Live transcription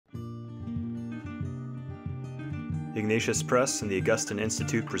Ignatius Press and the Augustine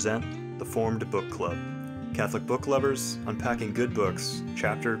Institute present the Formed Book Club. Catholic book lovers unpacking good books,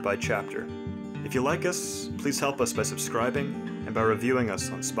 chapter by chapter. If you like us, please help us by subscribing and by reviewing us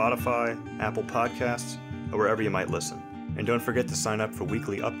on Spotify, Apple Podcasts, or wherever you might listen. And don't forget to sign up for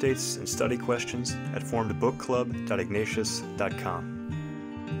weekly updates and study questions at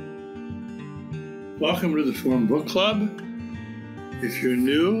formedbookclub.ignatius.com. Welcome to the Formed Book Club. If you're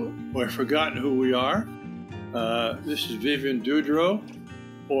new or have forgotten who we are, this is Vivian Dudro,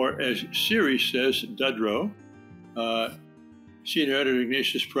 or as Siri says, Dudro, Senior Editor at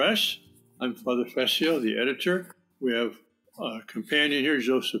Ignatius Press. I'm Father Fessio, the editor. We have a companion here,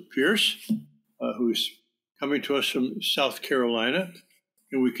 Joseph Pearce, who's coming to us from South Carolina.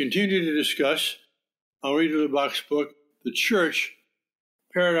 And we continue to discuss Henri de Lubac's book, The Church,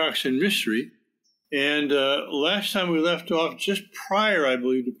 Paradox and Mystery. And last time we left off just prior, I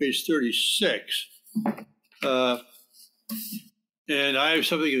believe, to page 36. And I have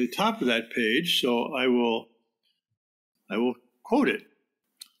something at the top of that page, so I will quote it.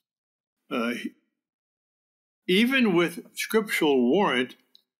 Even with scriptural warrant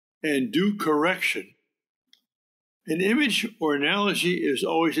and due correction, an image or analogy is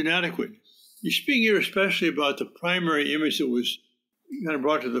always inadequate. You're speaking here especially about the primary image that was kind of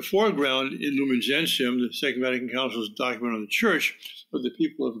brought to the foreground in Lumen Gentium, the Second Vatican Council's document on the Church, of the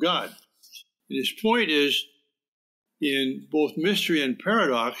people of God. And his point is, in both mystery and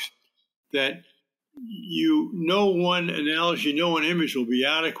paradox, that one analogy, no one image will be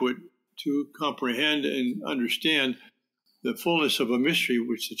adequate to comprehend and understand the fullness of a mystery,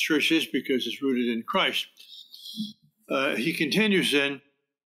 which the Church is because it's rooted in Christ. He continues then,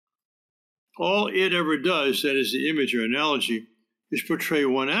 all it ever does, that is the image or analogy, is portray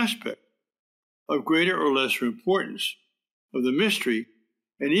one aspect of greater or lesser importance of the mystery,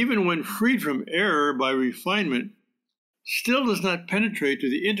 and even when freed from error by refinement, still does not penetrate to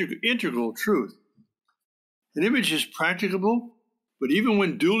the integral truth. An image is practicable, but even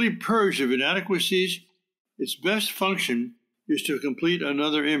when duly purged of inadequacies, its best function is to complete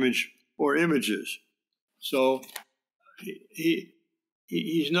another image or images. So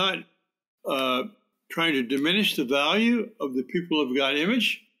he's not trying to diminish the value of the people of God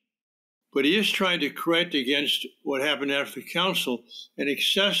image, but he is trying to correct against what happened after the council, an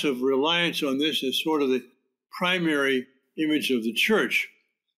excessive reliance on this as sort of the primary image of the Church,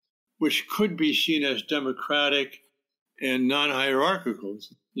 which could be seen as democratic and non-hierarchical.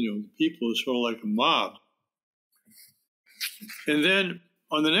 The people is sort of like a mob. And then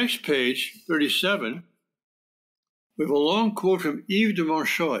on the next page, 37, we have a long quote from Yves de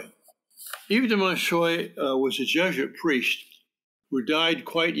Monchoy. Yves de Monchoy was a Jesuit priest who died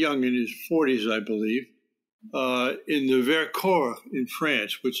quite young, in his 40s, I believe, in the Vercors in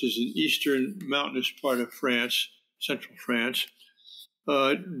France, which is an eastern mountainous part of France, central France.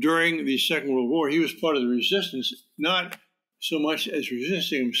 During the Second World War, he was part of the resistance, not so much as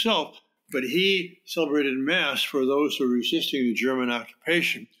resisting himself, but he celebrated Mass for those who were resisting the German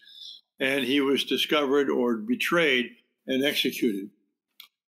occupation. And he was discovered or betrayed and executed.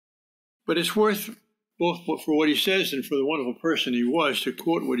 But it's worth, both for what he says and for the wonderful person he was, to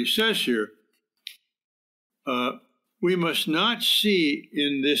quote what he says here. We must not see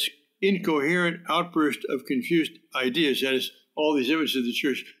in this incoherent outburst of confused ideas, that is, all these images of the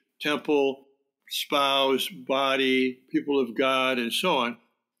Church, temple, spouse, body, people of God, and so on,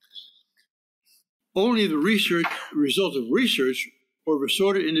 only the result of research or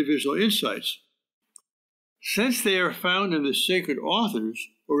resorted individual insights. Since they are found in the sacred authors,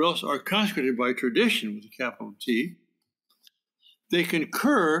 or else are consecrated by tradition, with a capital T, they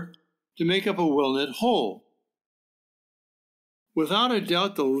concur to make up a well-knit whole. Without a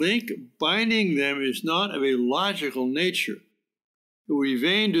doubt, the link binding them is not of a logical nature. It would be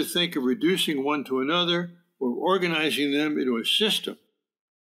vain to think of reducing one to another or organizing them into a system.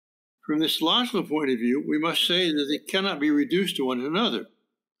 From this logical point of view, we must say that they cannot be reduced to one another,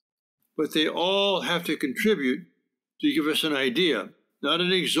 but they all have to contribute to give us an idea, not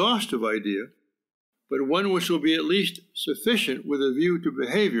an exhaustive idea, but one which will be at least sufficient with a view to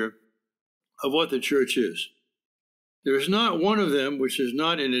behavior of what the Church is. There is not one of them which does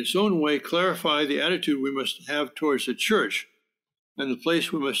not in its own way clarify the attitude we must have towards the Church and the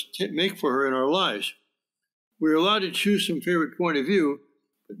place we must make for her in our lives. We are allowed to choose some favorite point of view,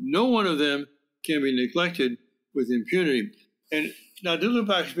 but no one of them can be neglected with impunity. And now de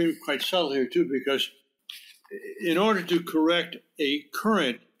Lubac has been quite subtle here too, because in order to correct a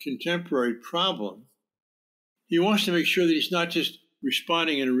current contemporary problem, he wants to make sure that he's not just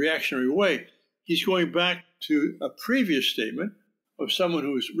responding in a reactionary way. He's going back to a previous statement of someone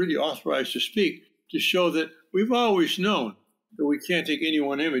who was really authorized to speak to show that we've always known that we can't take any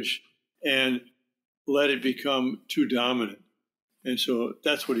one image and let it become too dominant. And so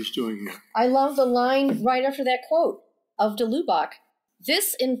that's what he's doing here. I love the line right after that quote of de Lubac.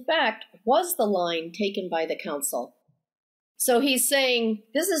 This, in fact, was the line taken by the council. So he's saying,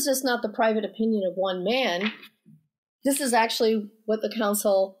 this is just not the private opinion of one man. This is actually what the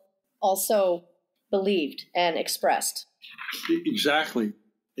council also believed and expressed. Exactly.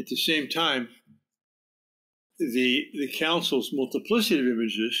 At the same time, the council's multiplicity of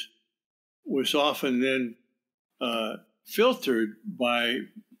images was often then filtered by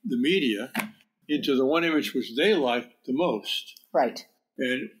the media into the one image which they liked the most. Right.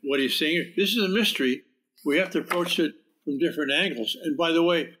 And what he's saying here, this is a mystery. We have to approach it from different angles. And by the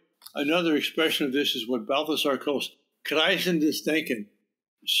way, another expression of this is what Balthasar calls kreisendes Denken,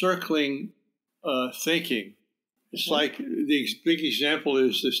 circling thinking. It's like the big example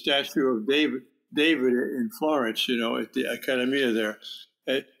is the statue of David in Florence, at the Accademia there.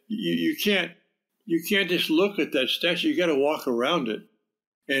 You can't just look at that statue. You got to walk around it,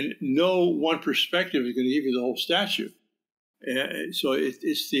 and no one perspective is going to give you the whole statue. So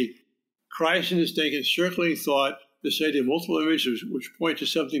it's the kreisendes Denken, circling thought, this idea of multiple images which point to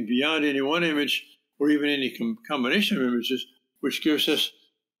something beyond any one image or even any combination of images, which gives us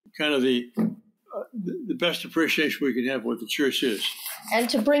kind of the best appreciation we can have of what the church is. And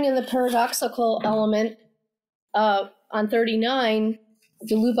to bring in the paradoxical element, on 39,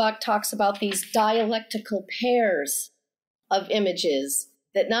 de Lubac talks about these dialectical pairs of images,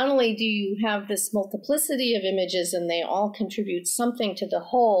 that not only do you have this multiplicity of images and they all contribute something to the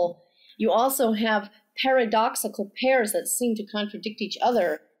whole, you also have paradoxical pairs that seem to contradict each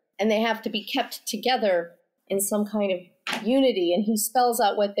other, and they have to be kept together in some kind of unity. And he spells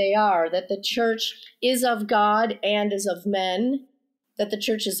out what they are, that the church is of God and is of men, that the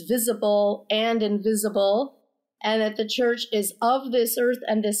church is visible and invisible, and that the church is of this earth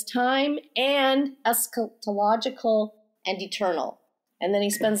and this time and eschatological and eternal. And then he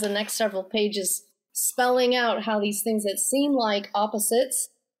spends the next several pages spelling out how these things that seem like opposites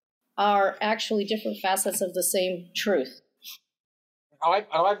are actually different facets of the same truth.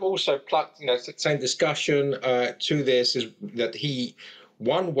 I've also plucked, same discussion to this is that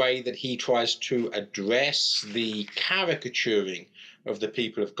one way that he tries to address the caricaturing of the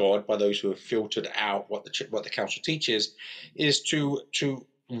people of God by those who have filtered out what the council teaches is to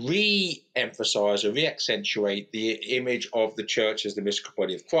re-emphasize or re-accentuate the image of the church as the mystical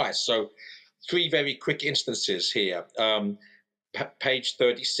body of Christ. So 3 very quick instances here. Page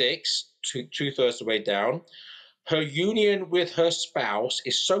 36, two-thirds of the way down. Her union with her spouse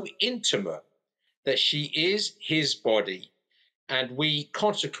is so intimate that she is his body, and we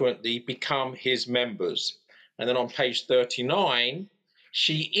consequently become his members. And then on page 39,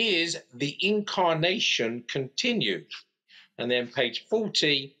 she is the incarnation continued. And then page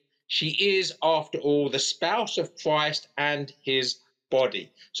 40, she is, after all, the spouse of Christ and his body.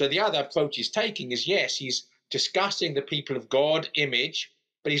 So the other approach he's taking is, yes, he's discussing the people of God image,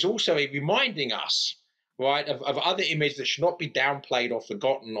 but he's also reminding us, right, of other images that should not be downplayed or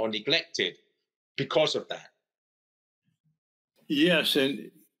forgotten or neglected because of that. Yes,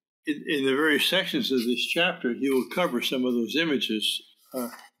 and in the various sections of this chapter, he will cover some of those images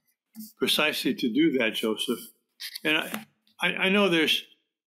precisely to do that, Joseph. And I know there's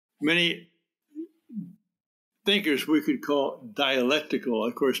many thinkers we could call dialectical.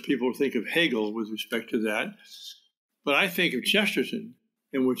 Of course, people think of Hegel with respect to that. But I think of Chesterton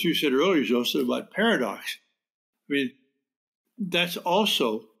and what you said earlier, Joseph, about paradox. I mean, that's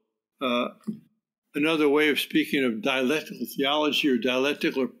also another way of speaking of dialectical theology or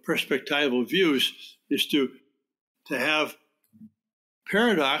dialectical or perspectival views, is to have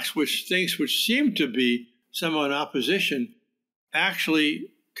paradox, which things which seem to be somehow in opposition actually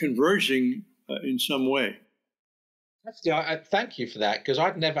converging in some way. I thank you for that, because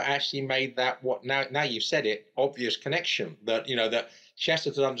I've never actually made that, now you've said it, obvious connection that that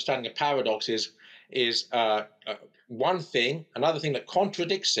Chesterton's understanding of paradox is one thing, another thing that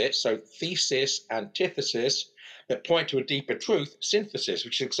contradicts it, so thesis, antithesis, that point to a deeper truth, synthesis,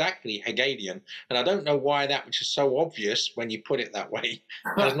 which is exactly Hegelian. And I don't know why that, which is so obvious when you put it that way,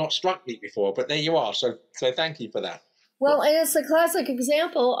 has not struck me before, but there you are. So thank you for that. Well, and it's a classic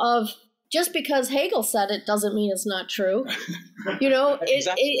example of just because Hegel said it doesn't mean it's not true.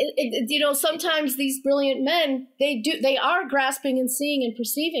 Exactly. Sometimes these brilliant men, they are grasping and seeing and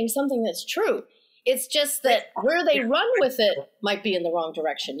perceiving something that's true. It's just that where they run with it might be in the wrong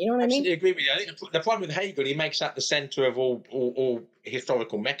direction. You know what I mean? I agree with you. I think the problem with Hegel, he makes that the centre of all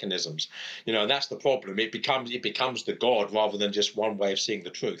historical mechanisms. You know, and that's the problem. It becomes the God rather than just one way of seeing the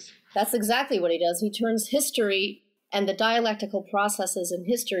truth. That's exactly what he does. He turns history and the dialectical processes in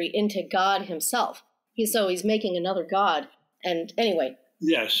history into God himself. So he's making another God. And anyway,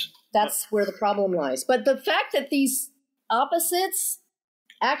 yes, that's where the problem lies. But the fact that these opposites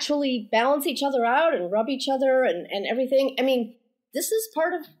actually balance each other out and rub each other and everything, I mean, this is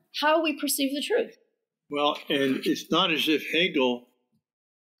part of how we perceive the truth. Well, and it's not as if Hegel,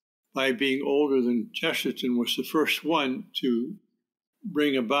 by being older than Chesterton, was the first one to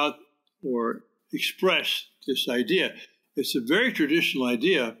bring about or express this idea. It's a very traditional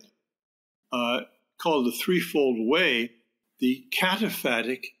idea called the threefold way, the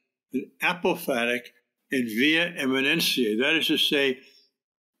cataphatic, the apophatic, and via eminentia. That is to say,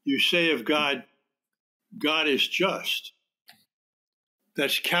 you say of God, God is just.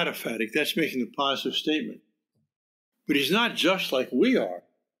 That's cataphatic. That's making the positive statement. But he's not just like we are.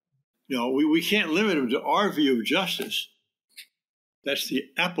 You know, we can't limit him to our view of justice. That's the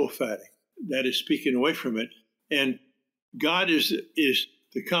apophatic. That is speaking away from it. And God is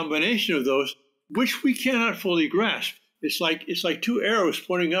the combination of those, which we cannot fully grasp. It's like two arrows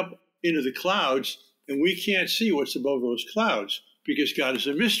pointing up into the clouds, and we can't see what's above those clouds because God is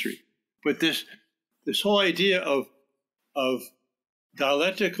a mystery. But this whole idea of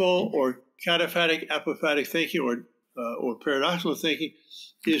dialectical or cataphatic, apophatic thinking or paradoxical thinking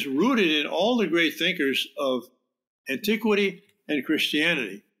is rooted in all the great thinkers of antiquity and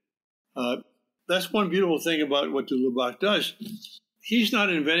Christianity. That's one beautiful thing about what de Lubac does. He's not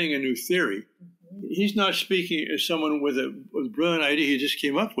inventing a new theory. He's not speaking as someone with a brilliant idea he just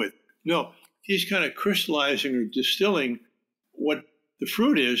came up with. No, he's kind of crystallizing or distilling what the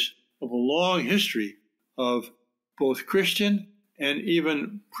fruit is of a long history of both Christian and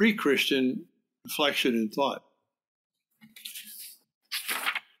even pre-Christian reflection and thought.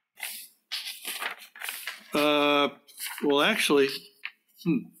 Well, actually,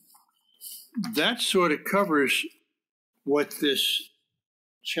 that sort of covers what this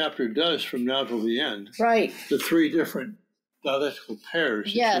chapter does from now till the end. Right. The three different dialectical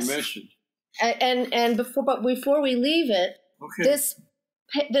pairs that you mentioned. And before we leave it, okay.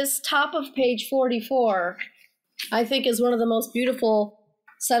 This top of page 44, I think, is one of the most beautiful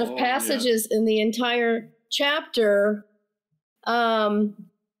set of passages in the entire chapter.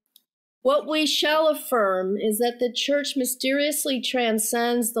 What we shall affirm is that the church mysteriously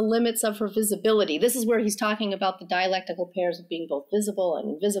transcends the limits of her visibility. This is where he's talking about the dialectical pairs of being both visible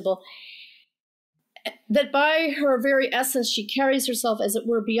and invisible. That by her very essence, she carries herself, as it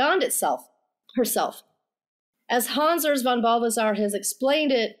were, beyond herself. As Hans Urs von Balthasar has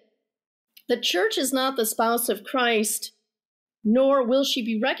explained it, the church is not the spouse of Christ, nor will she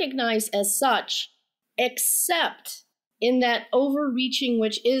be recognized as such, except in that overreaching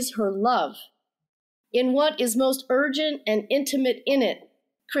which is her love. In what is most urgent and intimate in it,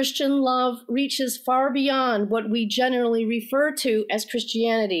 Christian love reaches far beyond what we generally refer to as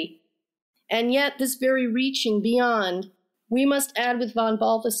Christianity. And yet this very reaching beyond, we must add with von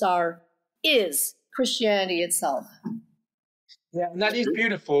Balthasar, is Christianity itself. Yeah, and that is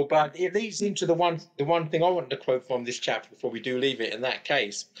beautiful, but it leads into the one thing I want to quote from this chapter before we do leave it in that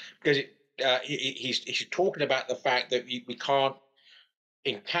case, because he's talking about the fact that we can't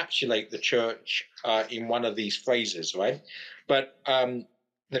encapsulate the church in one of these phrases, right? But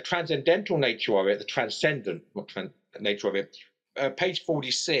the transcendental nature of it, the transcendent nature of it, page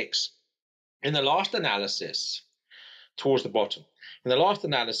 46, in the last analysis, towards the bottom, in the last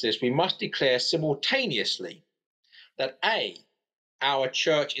analysis, we must declare simultaneously that A, our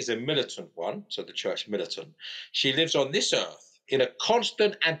church is a militant one, so the church militant. She lives on this earth in a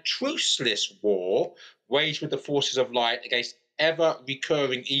constant and truceless war waged with the forces of light against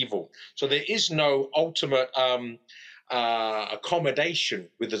ever-recurring evil. So there is no ultimate accommodation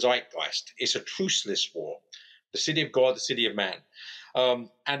with the zeitgeist. It's a truceless war, the city of God, the city of man.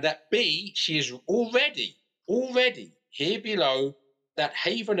 And that B, she is already here below that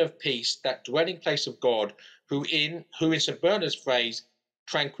haven of peace, that dwelling place of God, who in St. Bernard's phrase,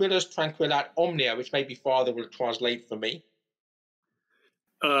 tranquillus tranquillat omnia, which maybe Father will translate for me.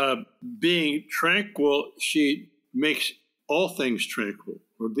 Being tranquil, she makes all things tranquil.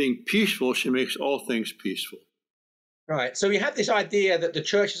 Or being peaceful, she makes all things peaceful. Right. So we have this idea that the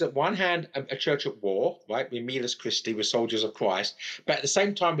church is at one hand a church at war, right? We're Miles Christi, we're soldiers of Christ. But at the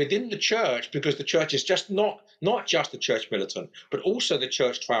same time, within the church, because the church is just not just the church militant, but also the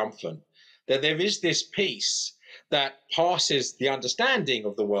church triumphant, that there is this peace that passes the understanding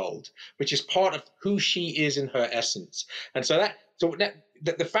of the world, which is part of who she is in her essence. And so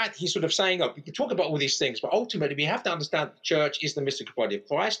the fact he's sort of saying, we can talk about all these things, but ultimately we have to understand that the church is the mystical body of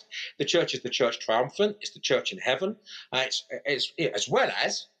Christ. The church is the church triumphant. It's the church in heaven. It's as well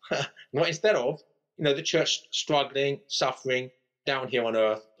as, not instead of, the church struggling, suffering down here on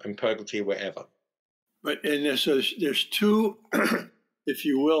earth, in purgatory, wherever. But there's two, if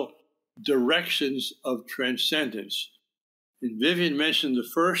you will, directions of transcendence. And Vivian mentioned the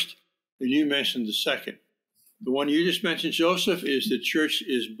first, and you mentioned the second. The one you just mentioned, Joseph, is the church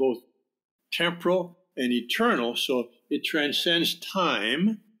is both temporal and eternal, so it transcends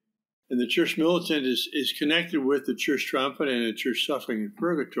time. And the church militant is connected with the church triumphant and the church suffering in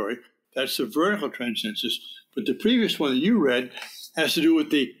purgatory. That's the vertical transcendence. But the previous one that you read has to do with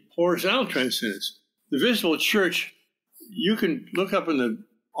the horizontal transcendence. The visible church, you can look up on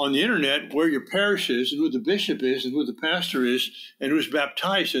the internet where your parish is and who the bishop is and who the pastor is and who's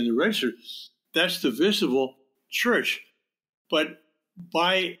baptized in the register. That's the visible church. But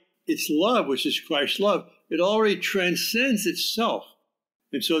by its love, which is Christ's love, it already transcends itself.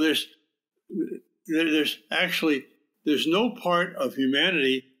 And so there's no part of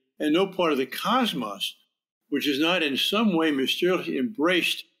humanity and no part of the cosmos which is not in some way mysteriously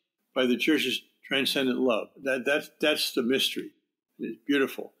embraced by the church's transcendent love. That's the mystery. It's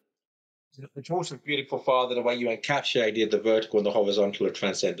beautiful. It's also beautiful, Father, the way you encapsulated the vertical and the horizontal of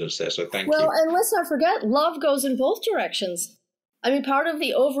transcendence there. So thank you. Well, and let's not forget, love goes in both directions. I mean, part of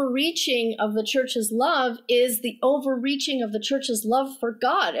the overreaching of the church's love is the overreaching of the church's love for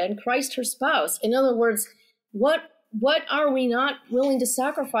God and Christ, her spouse. In other words, what are we not willing to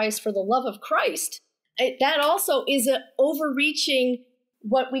sacrifice for the love of Christ? That also is an overreaching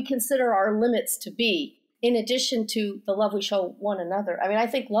what we consider our limits to be, in addition to the love we show one another. I mean, I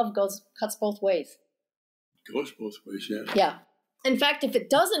think love cuts both ways. Goes both ways, yeah. Yeah. In fact, if it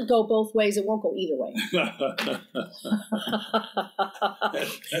doesn't go both ways, it won't go either way.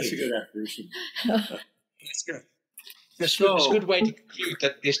 That's a good affirmation. That's good. That's a good way to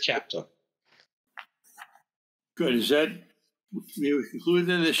conclude this chapter. Good. Is that, we conclude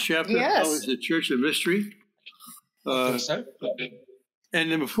in this chapter? Yes. How is the Church a mystery? I think so.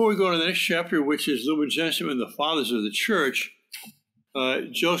 And then before we go to the next chapter, which is Lumen Gentium and the Fathers of the Church,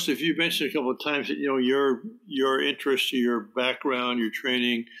 Joseph, you mentioned a couple of times that your interest, your background, your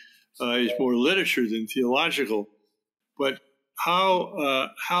training is more literature than theological. But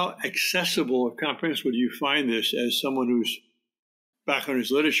how accessible or comprehensible do you find this as someone whose background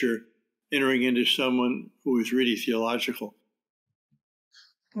is literature, entering into someone who is really theological?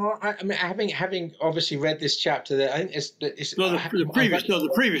 Well, I mean, having obviously read this chapter, I think it's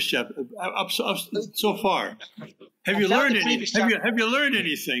the previous chapter up so far. Have you learned anything? Have you learned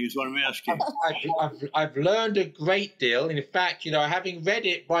anything? Is what I'm asking. I've learned a great deal. In fact, having read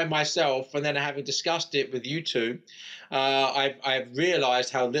it by myself and then having discussed it with you two, I've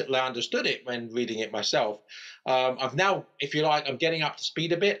realised how little I understood it when reading it myself. I've now, if you like, I'm getting up to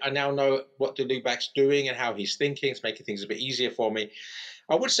speed a bit. I now know what de Lubac's doing and how he's thinking. It's making things a bit easier for me.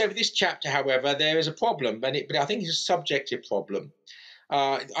 I would say with this chapter, however, there is a problem, but I think it's a subjective problem.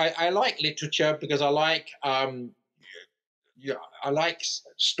 I like literature because I like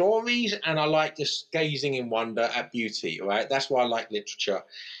stories and I like just gazing in wonder at beauty, right? That's why I like literature.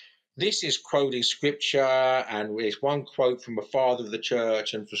 This is quoting scripture, and it's one quote from a father of the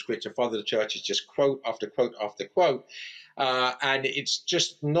church, and for scripture, father of the church is just quote after quote after quote. And it's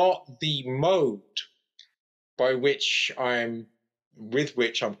just not the mode with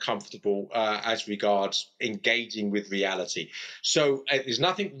which I'm comfortable as regards engaging with reality. So there's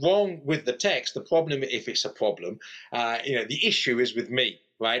nothing wrong with the text. The problem, if it's a problem, the issue is with me,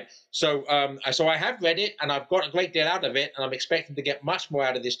 right? So I have read it and I've got a great deal out of it, and I'm expecting to get much more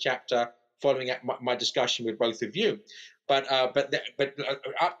out of this chapter following my discussion with both of you. But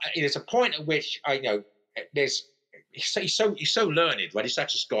there's a point at which he's so learned, right? He's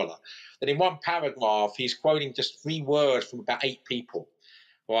such a scholar that in one paragraph he's quoting just 3 words from about 8 people,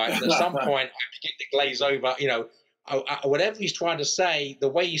 right? And at some point I begin to glaze over. Whatever he's trying to say, the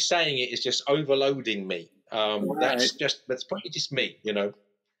way he's saying it is just overloading me. That's probably just me,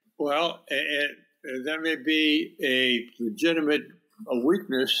 Well, and that may be a legitimate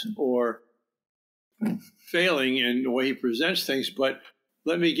weakness or failing in the way he presents things, but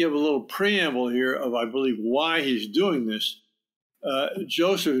let me give a little preamble here of, I believe, why he's doing this.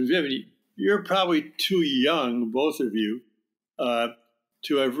 Joseph and Vivian, you're probably too young, both of you,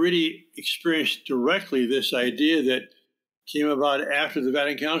 to have really experienced directly this idea that came about after the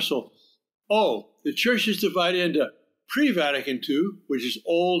Vatican Council. Oh, the church is divided into pre-Vatican II, which is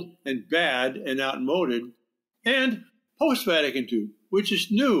old and bad and outmoded, and post-Vatican II, which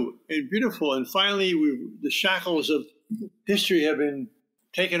is new and beautiful. And finally, the shackles of history have been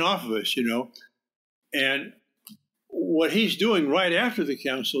taken off of us, And what he's doing right after the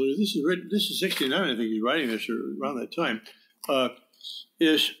council, this is 69, I think he's writing this around that time,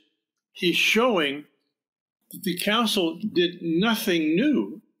 is he's showing that the council did nothing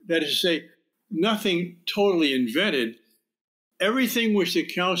new. That is to say, nothing totally invented. Everything which the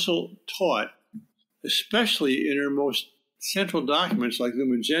council taught, especially in her most central documents like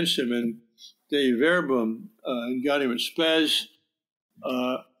Lumen Gentium and De Verbum and Gaudium et Spes,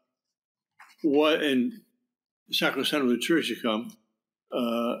 and Sacrosanctum Liturgicum,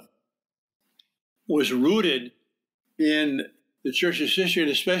 was rooted in the Church's history,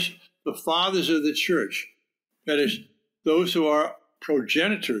 and especially the fathers of the Church. That is, those who are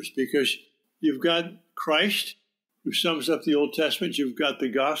progenitors, because you've got Christ, who sums up the Old Testament, you've got the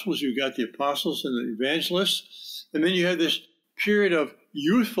Gospels, you've got the Apostles and the Evangelists, and then you have this period of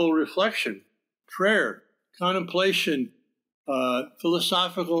youthful reflection, prayer, contemplation,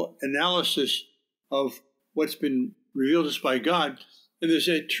 philosophical analysis of what's been revealed to us by God. And there's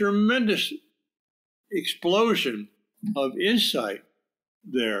a tremendous explosion of insight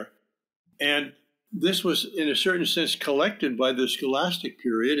there. And this was, in a certain sense, collected by the scholastic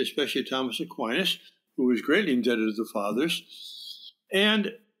period, especially Thomas Aquinas, who was greatly indebted to the fathers.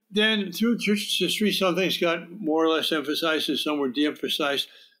 And then through church history, some things got more or less emphasized and some were de-emphasized.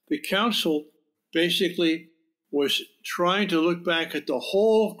 The council basically was trying to look back at the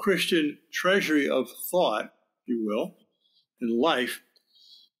whole Christian treasury of thought, if you will, and life,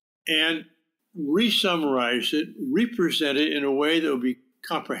 and re-summarize it, represent it in a way that would be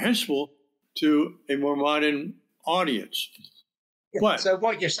comprehensible to a more modern audience. But so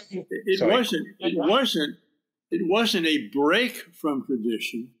what you're saying, it wasn't a break from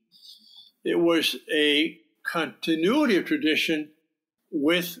tradition. It was a continuity of tradition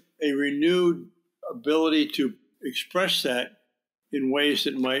with a renewed ability to express that in ways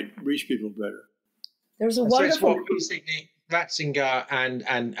that might reach people better. There's a wonderful. So basically, Ratzinger and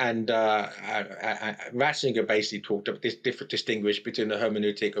Ratzinger basically talked about this distinguish between the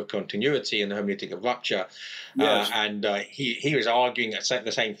hermeneutic of continuity and the hermeneutic of rupture. Yes. He was arguing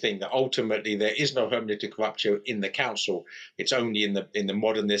the same thing, that ultimately there is no hermeneutic rupture in the council. It's only in the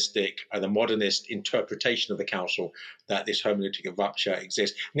modernist interpretation of the council that this hermeneutic of rupture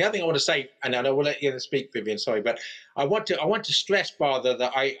exists. And the other thing I want to say, and I will let you speak, Vivian, sorry, but I want to stress, Father,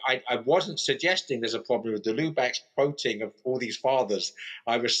 that I wasn't suggesting there's a problem with de Lubac's quoting of all these fathers.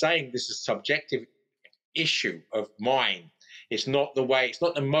 I was saying this is a subjective issue of mine. It's not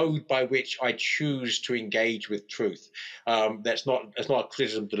the mode by which I choose to engage with truth. That's not a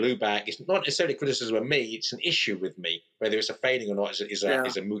criticism of de Lubac. It's not necessarily a criticism of me. It's an issue with me. Whether it's a failing or not is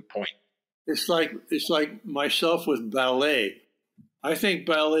a moot point. It's like myself with ballet. I think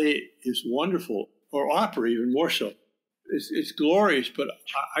ballet is wonderful, or opera even more so. It's glorious, but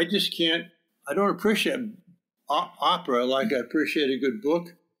I just can't. I don't appreciate opera like I appreciate a good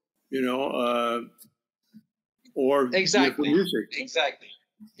book, or exactly music. Exactly.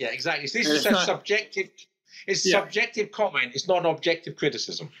 Yeah, exactly. So this is a subjective. It's subjective comment. It's not objective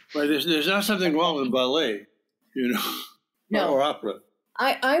criticism. But there's not something wrong with ballet, No. or opera.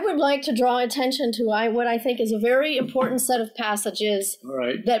 I would like to draw attention to what I think is a very important set of passages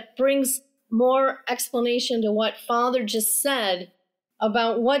that brings more explanation to what Father just said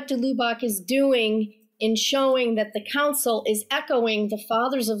about what de Lubac is doing in showing that the council is echoing the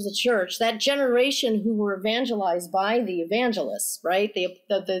fathers of the church, that generation who were evangelized by the evangelists, right?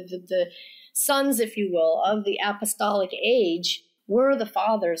 The sons, if you will, of the apostolic age were the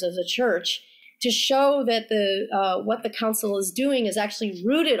fathers of the church, to show that what the council is doing is actually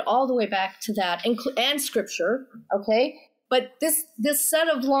rooted all the way back to that, and scripture, okay? But this set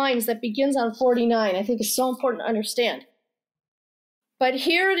of lines that begins on 49, I think is so important to understand. But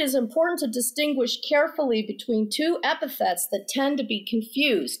here it is important to distinguish carefully between two epithets that tend to be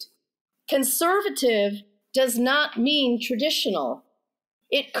confused. Conservative does not mean traditional.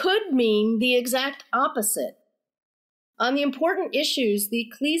 It could mean the exact opposite. On the important issues,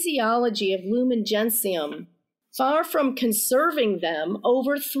 the ecclesiology of Lumen Gentium, far from conserving them,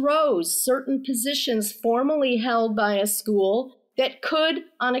 overthrows certain positions formerly held by a school that could,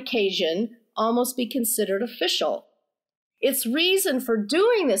 on occasion, almost be considered official. Its reason for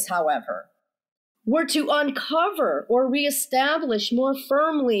doing this, however, were to uncover or reestablish more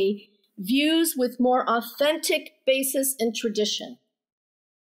firmly views with more authentic basis in tradition.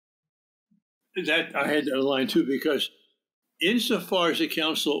 That I had that line too, because insofar as the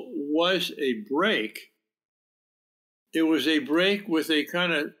council was a break, it was a break with a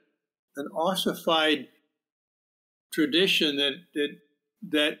kind of an ossified tradition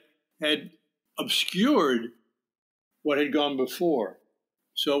that had obscured what had gone before.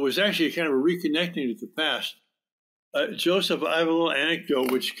 So it was actually kind of a reconnecting with the past. Joseph, I have a little anecdote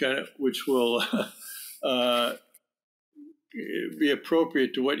which will be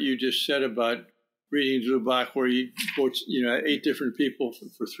appropriate to what you just said about reading Lubac, where he quotes 8 different people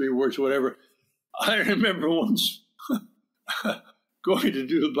for 3 words, or whatever. I remember once going to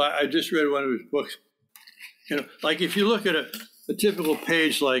do Lubac. I just read one of his books. Like if you look at a typical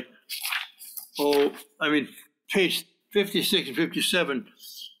page, like page 56 and 57.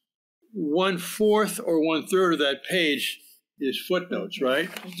 1/4 or 1/3 of that page is footnotes, right?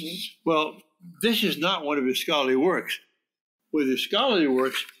 Mm-hmm. Well, this is not one of his scholarly works. With his scholarly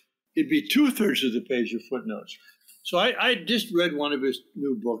works, it'd be 2/3 of the page of footnotes. So I just read one of his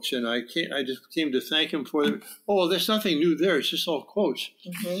new books, and I just came to thank him for them. Oh, there's nothing new there. It's just all quotes.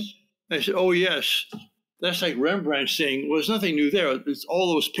 Mm-hmm. I said, oh, yes. That's like Rembrandt saying, well, there's nothing new there. It's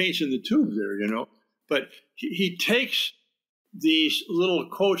all those paints in the tube there, But he takes these little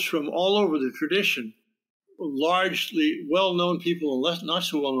quotes from all over the tradition, largely well-known people and not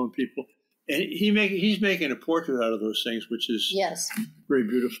so well-known people, and he's making a portrait out of those things, which is very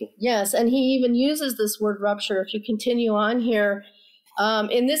beautiful. Yes, and he even uses this word rupture. If you continue on here,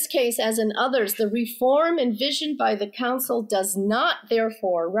 in this case, as in others, the reform envisioned by the council does not,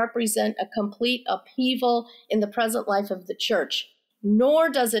 therefore, represent a complete upheaval in the present life of the church, nor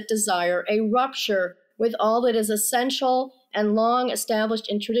does it desire a rupture with all that is essential and long established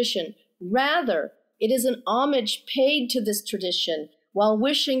in tradition. Rather, it is an homage paid to this tradition while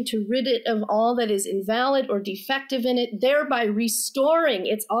wishing to rid it of all that is invalid or defective in it, thereby restoring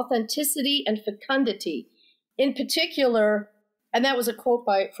its authenticity and fecundity. In particular, and that was a quote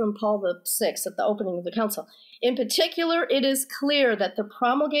from Paul VI at the opening of the council, in particular, it is clear that the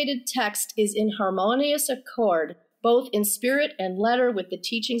promulgated text is in harmonious accord, both in spirit and letter, with the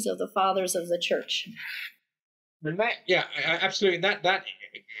teachings of the fathers of the church. And absolutely. That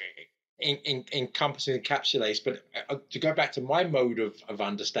encompasses, encapsulates. But to go back to my mode of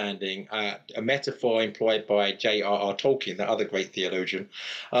understanding, a metaphor employed by J.R.R. Tolkien, the other great theologian,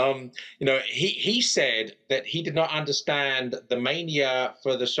 he said that he did not understand the mania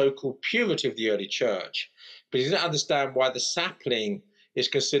for the so-called purity of the early church, but he didn't understand why the sapling is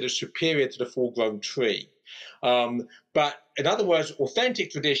considered superior to the full-grown tree. But in other words,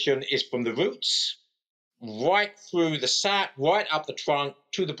 authentic tradition is from the roots right through the sap, right up the trunk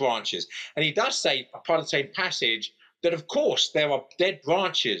to the branches. And he does say, part of the same passage, that of course there are dead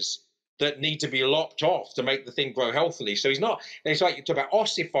branches that need to be lopped off to make the thing grow healthily. So it's like you talk about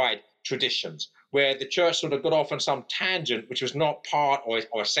ossified traditions, where the church sort of got off on some tangent which was not part or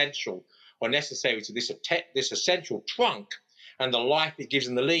essential or necessary to this essential trunk and the life it gives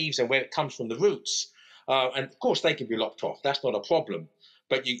in the leaves and where it comes from the roots. And of course they can be lopped off. That's not a problem.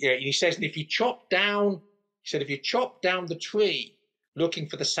 But he says, if you chop down the tree looking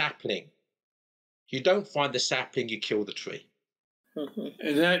for the sapling, you don't find the sapling, you kill the tree.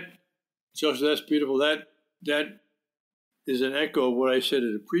 And that, Joseph, that's beautiful. That is an echo of what I said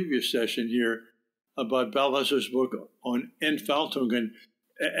at a previous session here about Balthasar's book on Entfaltungen.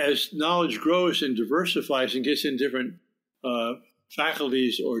 As knowledge grows and diversifies and gets in different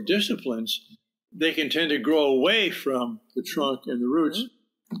faculties or disciplines, they can tend to grow away from the trunk and the roots.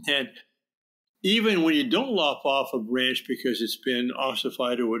 And even when you don't lop off a branch because it's been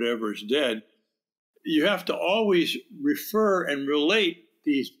ossified or whatever is dead, you have to always refer and relate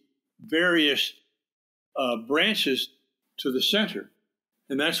these various branches to the center.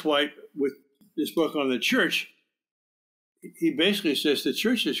 And that's why with this book on the church, he basically says the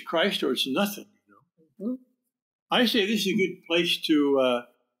church is Christ or it's nothing. I say this is a good place to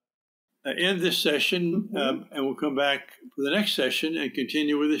end this session, and we'll come back for the next session and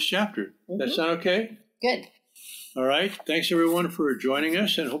continue with this chapter. That sound okay? Good. All right. Thanks, everyone, for joining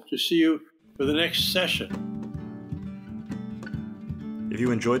us, and hope to see you for the next session. If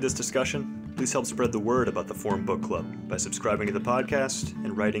you enjoyed this discussion, please help spread the word about the Forum Book Club by subscribing to the podcast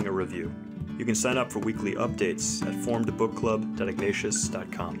and writing a review. You can sign up for weekly updates at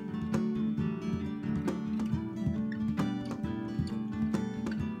forumedbookclub.ignatius.com.